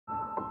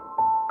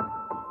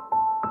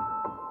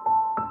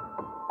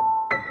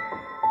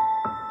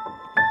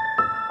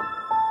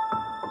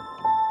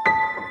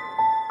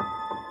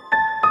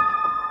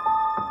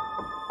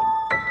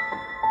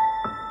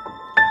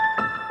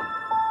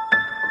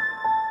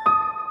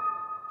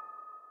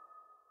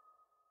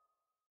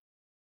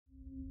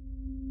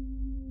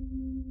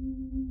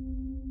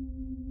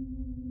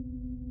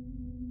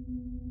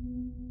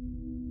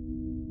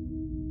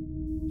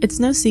It's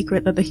no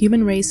secret that the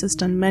human race has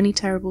done many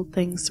terrible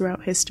things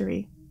throughout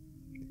history.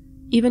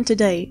 Even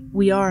today,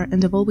 we are,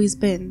 and have always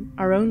been,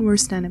 our own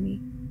worst enemy.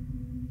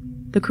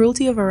 The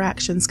cruelty of our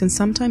actions can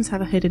sometimes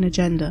have a hidden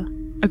agenda,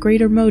 a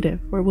greater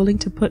motive we're willing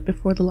to put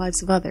before the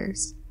lives of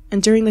others,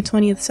 and during the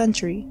 20th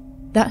century,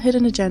 that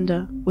hidden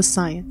agenda was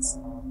science.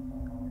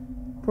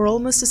 For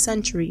almost a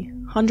century,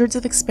 hundreds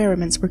of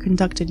experiments were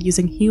conducted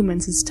using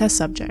humans as test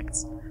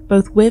subjects,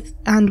 both with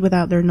and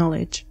without their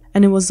knowledge,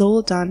 and it was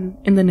all done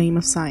in the name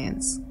of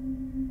science.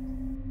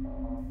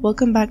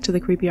 Welcome back to the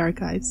Creepy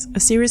Archives, a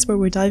series where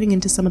we're diving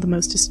into some of the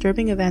most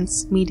disturbing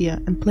events, media,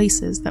 and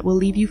places that will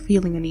leave you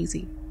feeling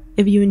uneasy.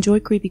 If you enjoy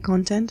creepy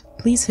content,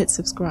 please hit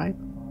subscribe.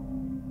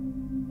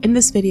 In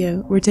this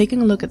video, we're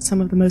taking a look at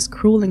some of the most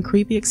cruel and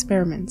creepy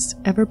experiments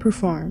ever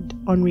performed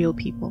on real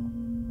people.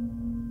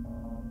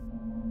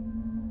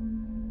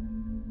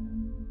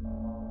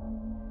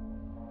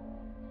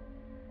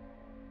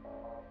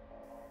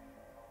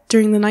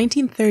 During the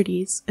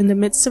 1930s, in the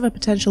midst of a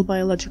potential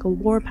biological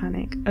war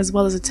panic, as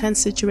well as a tense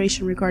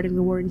situation regarding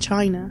the war in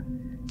China,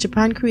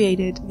 Japan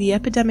created the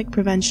Epidemic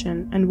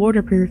Prevention and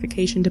Water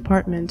Purification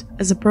Department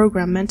as a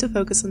program meant to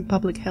focus on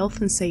public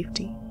health and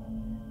safety.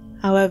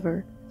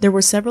 However, there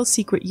were several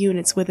secret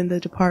units within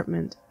the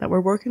department that were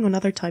working on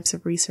other types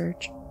of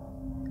research.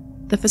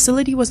 The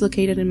facility was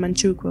located in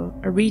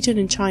Manchukuo, a region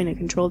in China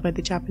controlled by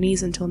the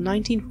Japanese until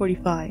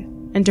 1945,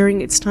 and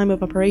during its time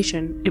of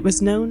operation, it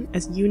was known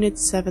as Unit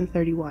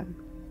 731.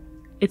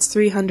 Its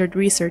 300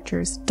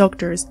 researchers,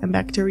 doctors, and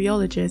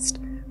bacteriologists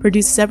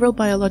produced several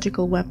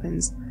biological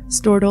weapons,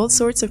 stored all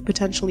sorts of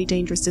potentially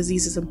dangerous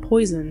diseases and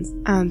poisons,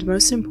 and,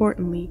 most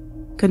importantly,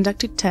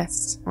 conducted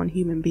tests on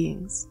human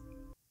beings.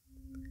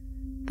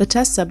 The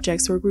test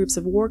subjects were groups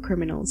of war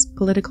criminals,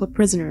 political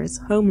prisoners,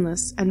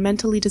 homeless, and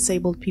mentally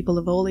disabled people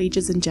of all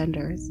ages and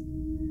genders.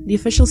 The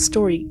official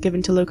story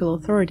given to local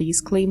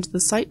authorities claimed the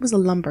site was a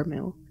lumber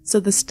mill, so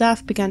the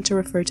staff began to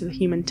refer to the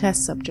human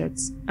test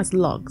subjects as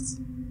logs.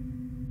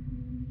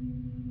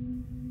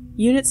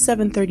 Unit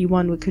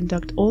 731 would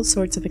conduct all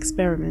sorts of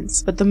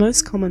experiments, but the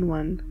most common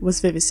one was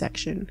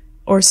vivisection,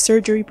 or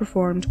surgery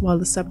performed while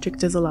the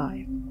subject is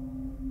alive.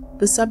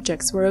 The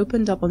subjects were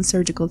opened up on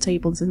surgical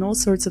tables in all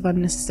sorts of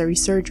unnecessary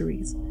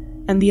surgeries,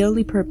 and the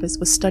only purpose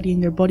was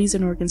studying their bodies'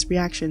 and organs'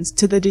 reactions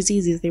to the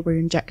diseases they were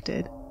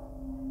injected.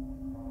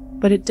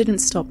 But it didn't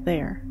stop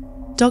there.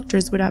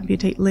 Doctors would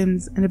amputate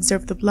limbs and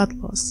observe the blood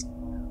loss,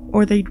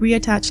 or they'd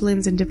reattach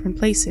limbs in different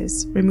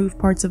places, remove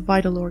parts of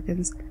vital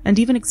organs, and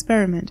even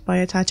experiment by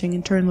attaching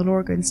internal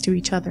organs to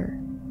each other.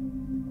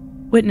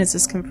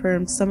 Witnesses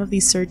confirmed some of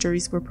these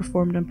surgeries were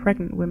performed on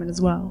pregnant women as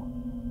well.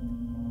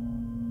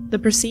 The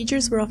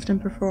procedures were often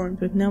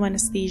performed with no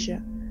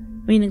anesthesia,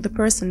 meaning the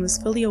person was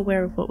fully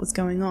aware of what was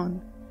going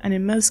on, and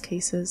in most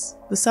cases,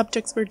 the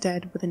subjects were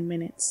dead within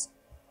minutes.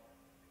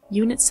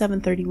 Unit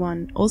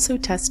 731 also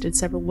tested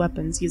several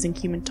weapons using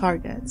human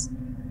targets.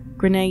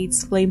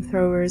 Grenades,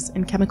 flamethrowers,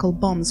 and chemical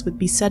bombs would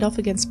be set off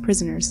against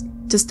prisoners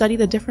to study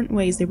the different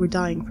ways they were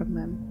dying from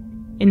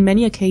them. In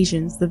many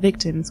occasions, the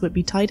victims would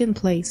be tied in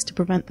place to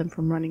prevent them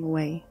from running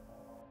away.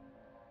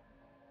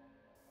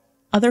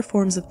 Other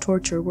forms of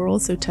torture were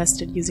also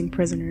tested using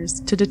prisoners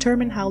to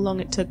determine how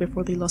long it took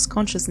before they lost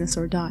consciousness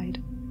or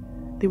died.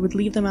 They would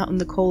leave them out in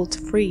the cold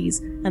to freeze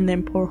and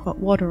then pour hot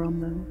water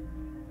on them.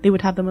 They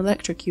would have them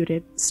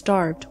electrocuted,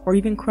 starved, or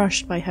even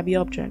crushed by heavy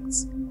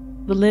objects.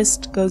 The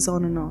list goes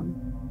on and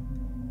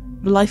on.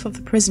 The life of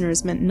the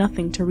prisoners meant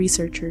nothing to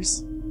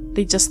researchers.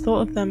 They just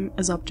thought of them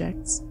as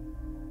objects.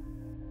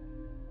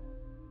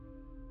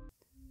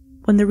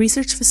 When the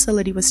research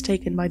facility was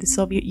taken by the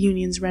Soviet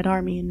Union's Red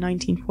Army in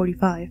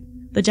 1945,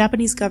 the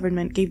Japanese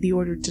government gave the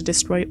order to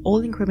destroy all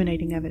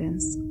incriminating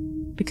evidence.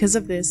 Because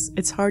of this,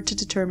 it's hard to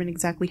determine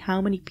exactly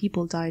how many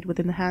people died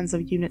within the hands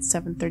of Unit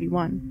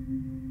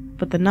 731,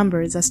 but the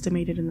number is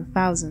estimated in the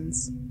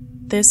thousands.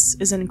 This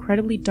is an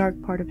incredibly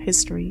dark part of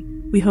history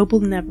we hope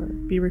will never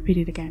be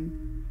repeated again.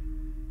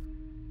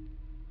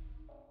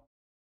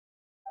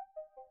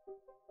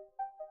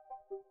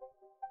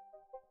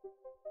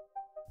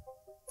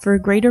 For a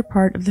greater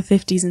part of the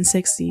 50s and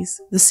 60s,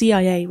 the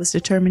CIA was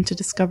determined to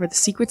discover the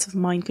secrets of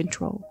mind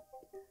control.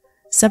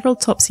 Several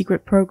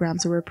top-secret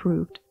programs were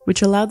approved,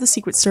 which allowed the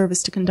Secret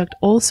Service to conduct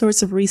all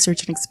sorts of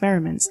research and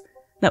experiments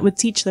that would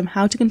teach them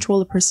how to control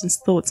a person's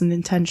thoughts and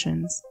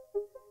intentions.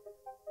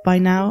 By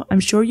now, I'm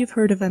sure you've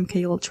heard of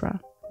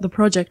MKUltra, the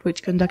project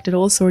which conducted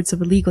all sorts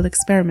of illegal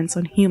experiments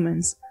on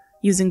humans,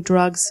 using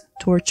drugs,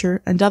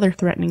 torture, and other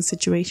threatening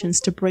situations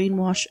to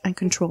brainwash and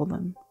control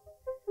them.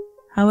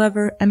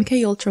 However,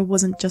 MKUltra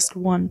wasn't just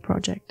one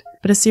project,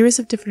 but a series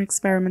of different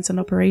experiments and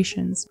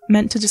operations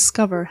meant to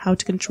discover how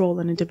to control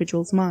an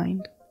individual's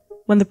mind.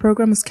 When the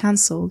program was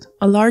cancelled,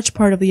 a large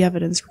part of the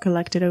evidence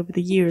collected over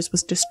the years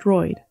was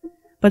destroyed,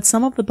 but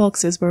some of the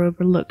boxes were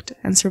overlooked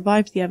and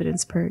survived the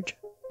evidence purge.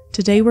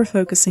 Today we're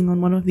focusing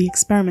on one of the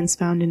experiments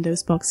found in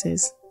those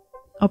boxes,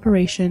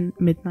 Operation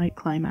Midnight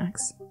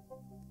Climax.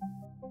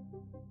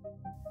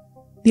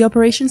 The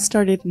operation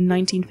started in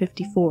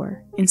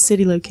 1954 in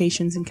city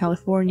locations in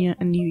California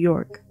and New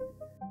York.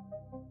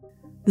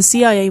 The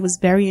CIA was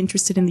very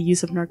interested in the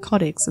use of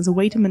narcotics as a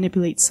way to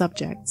manipulate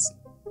subjects.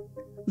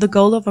 The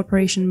goal of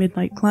Operation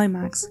Midnight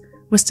Climax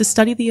was to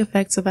study the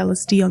effects of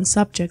LSD on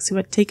subjects who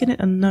had taken it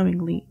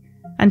unknowingly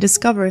and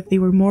discover if they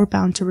were more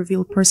bound to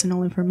reveal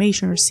personal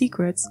information or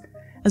secrets,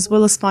 as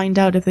well as find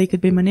out if they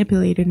could be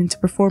manipulated into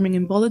performing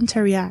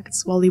involuntary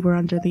acts while they were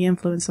under the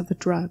influence of the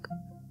drug.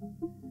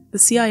 The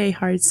CIA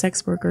hired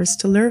sex workers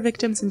to lure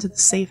victims into the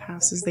safe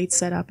houses they'd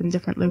set up in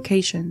different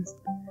locations.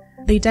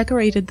 They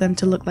decorated them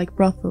to look like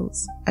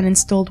brothels and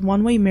installed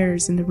one-way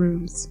mirrors in the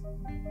rooms.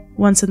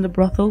 Once in the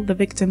brothel, the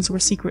victims were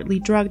secretly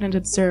drugged and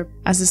observed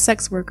as the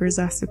sex workers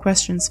asked the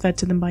questions fed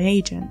to them by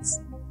agents.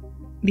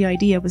 The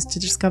idea was to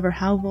discover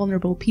how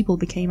vulnerable people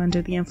became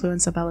under the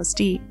influence of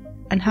LSD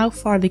and how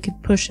far they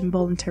could push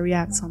involuntary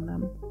acts on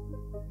them.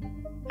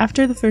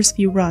 After the first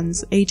few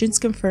runs, agents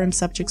confirmed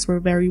subjects were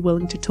very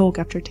willing to talk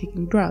after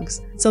taking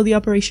drugs, so the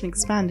operation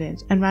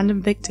expanded and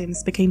random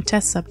victims became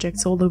test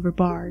subjects all over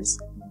bars.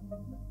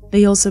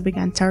 They also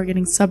began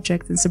targeting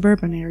subjects in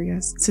suburban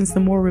areas, since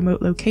the more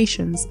remote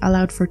locations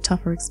allowed for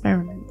tougher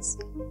experiments.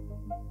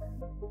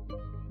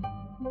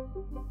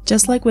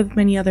 Just like with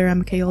many other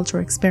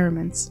MKUltra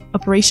experiments,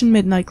 Operation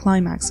Midnight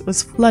Climax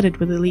was flooded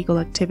with illegal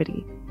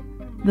activity.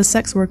 The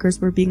sex workers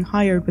were being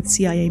hired with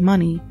CIA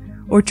money,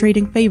 or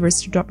trading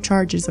favors to drop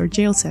charges or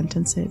jail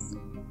sentences.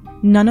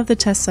 None of the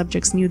test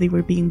subjects knew they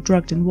were being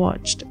drugged and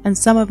watched, and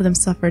some of them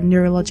suffered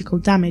neurological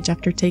damage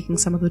after taking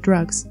some of the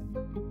drugs.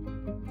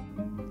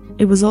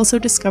 It was also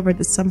discovered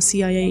that some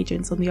CIA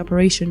agents on the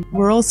operation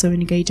were also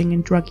engaging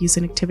in drug use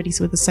and activities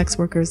with the sex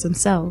workers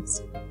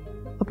themselves.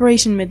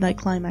 Operation Midnight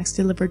Climax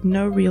delivered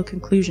no real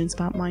conclusions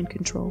about mind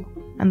control,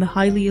 and the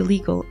highly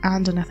illegal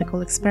and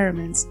unethical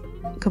experiments,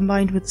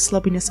 combined with the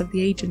sloppiness of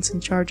the agents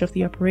in charge of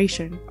the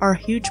operation, are a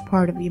huge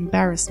part of the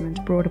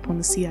embarrassment brought upon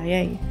the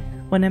CIA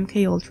when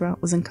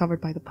MKUltra was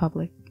uncovered by the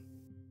public.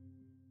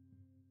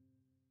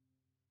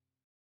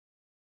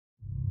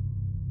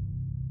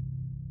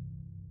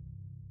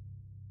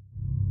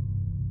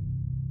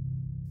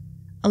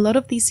 A lot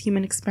of these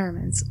human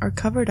experiments are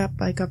covered up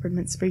by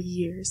governments for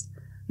years,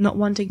 not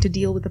wanting to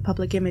deal with the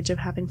public image of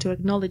having to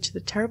acknowledge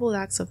the terrible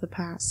acts of the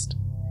past.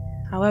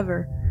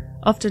 However,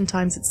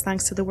 oftentimes it's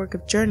thanks to the work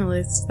of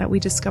journalists that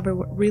we discover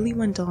what really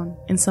went on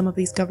in some of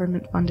these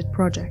government-funded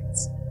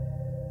projects.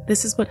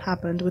 This is what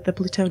happened with the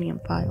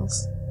Plutonium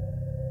Files.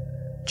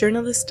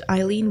 Journalist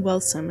Eileen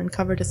Wellsome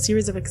uncovered a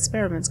series of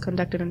experiments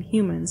conducted on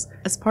humans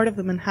as part of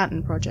the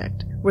Manhattan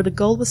Project, where the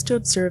goal was to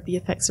observe the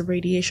effects of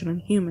radiation on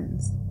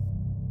humans.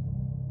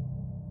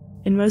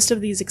 In most of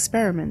these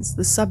experiments,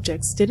 the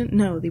subjects didn't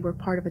know they were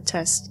part of a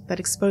test that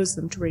exposed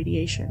them to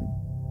radiation.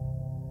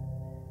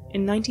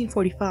 In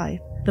 1945,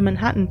 the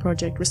Manhattan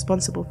Project,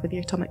 responsible for the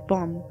atomic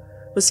bomb,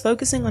 was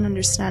focusing on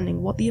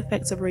understanding what the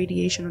effects of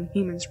radiation on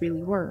humans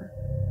really were.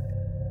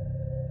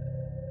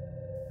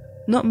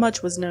 Not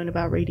much was known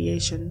about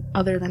radiation,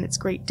 other than its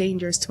great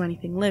dangers to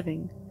anything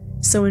living,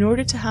 so in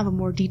order to have a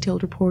more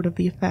detailed report of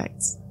the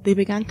effects, they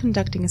began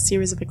conducting a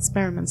series of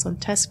experiments on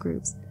test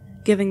groups,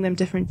 giving them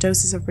different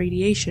doses of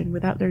radiation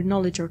without their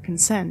knowledge or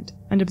consent,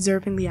 and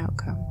observing the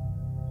outcome.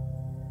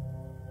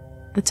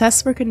 The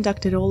tests were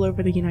conducted all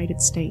over the United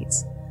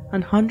States,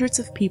 and hundreds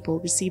of people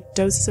received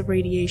doses of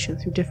radiation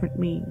through different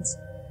means.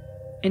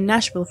 In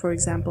Nashville, for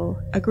example,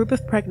 a group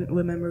of pregnant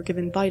women were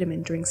given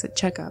vitamin drinks at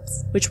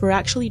checkups, which were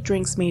actually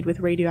drinks made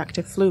with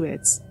radioactive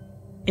fluids.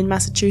 In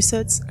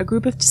Massachusetts, a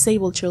group of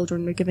disabled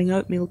children were given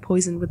oatmeal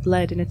poisoned with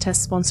lead in a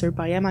test sponsored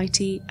by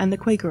MIT and the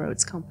Quaker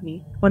Oats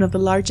Company, one of the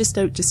largest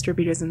oat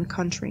distributors in the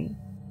country.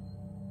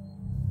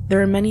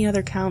 There are many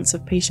other counts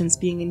of patients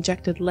being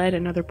injected lead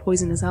and other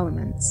poisonous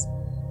elements.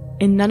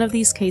 In none of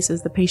these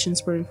cases the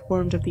patients were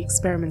informed of the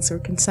experiments or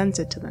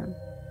consented to them.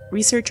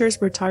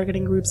 Researchers were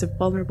targeting groups of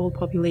vulnerable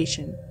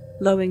population,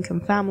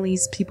 low-income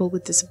families, people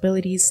with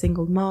disabilities,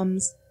 single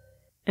moms.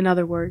 In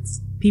other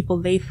words, people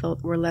they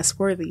thought were less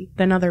worthy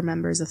than other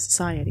members of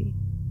society.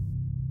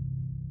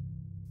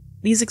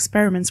 These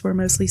experiments were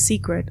mostly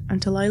secret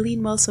until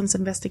Eileen Wellsome's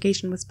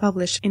investigation was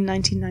published in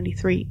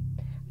 1993.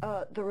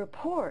 The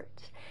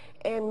reports,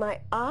 and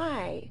my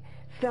eye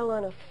fell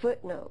on a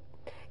footnote,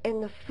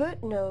 and the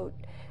footnote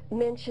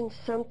mentioned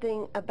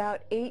something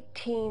about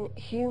 18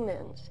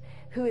 humans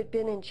who had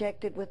been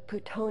injected with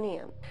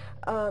plutonium,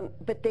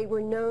 but they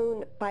were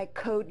known by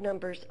code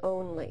numbers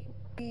only.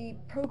 The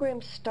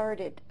program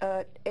started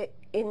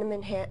in the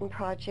Manhattan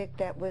Project.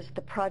 That was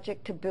the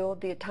project to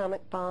build the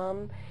atomic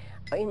bomb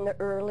in the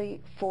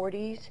early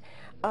 40s.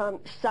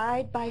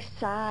 Side by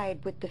side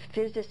with the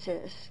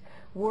physicists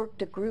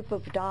worked a group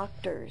of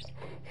doctors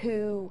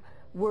who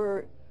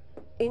were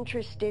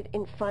interested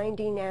in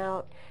finding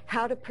out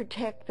how to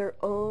protect their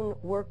own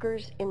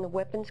workers in the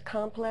weapons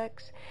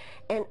complex,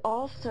 and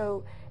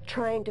also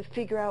trying to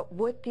figure out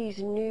what these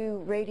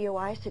new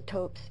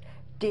radioisotopes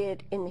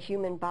did in the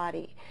human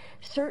body.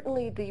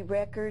 Certainly the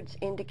records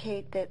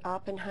indicate that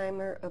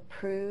Oppenheimer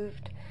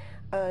approved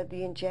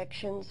the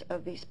injections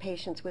of these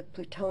patients with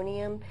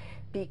plutonium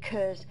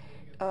because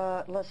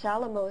Los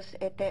Alamos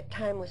at that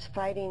time was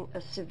fighting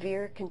a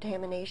severe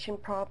contamination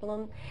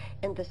problem,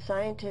 and the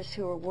scientists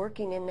who were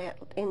working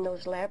in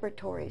those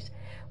laboratories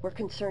were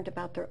concerned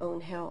about their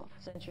own health.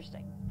 It's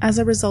interesting. As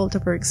a result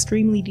of her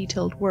extremely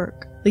detailed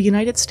work, the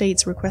United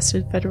States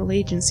requested federal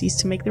agencies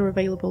to make their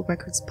available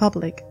records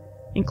public,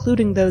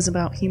 including those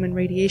about human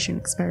radiation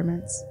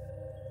experiments.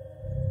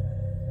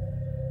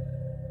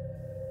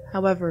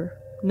 However,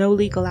 no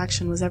legal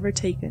action was ever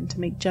taken to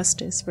make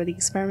justice for the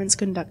experiments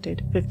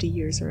conducted 50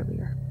 years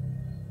earlier.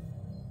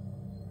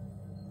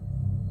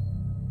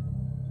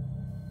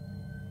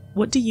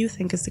 What do you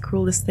think is the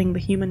cruelest thing the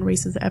human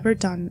race has ever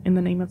done in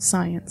the name of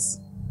science?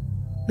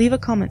 Leave a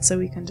comment so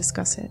we can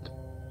discuss it.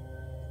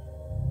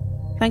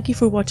 Thank you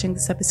for watching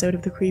this episode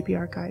of the Creepy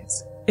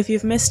Archives. If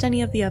you've missed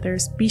any of the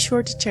others, be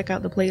sure to check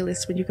out the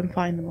playlist when you can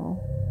find them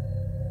all.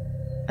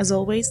 As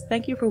always,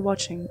 thank you for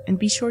watching, and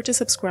be sure to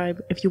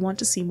subscribe if you want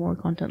to see more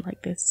content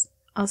like this.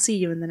 I'll see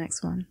you in the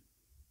next one.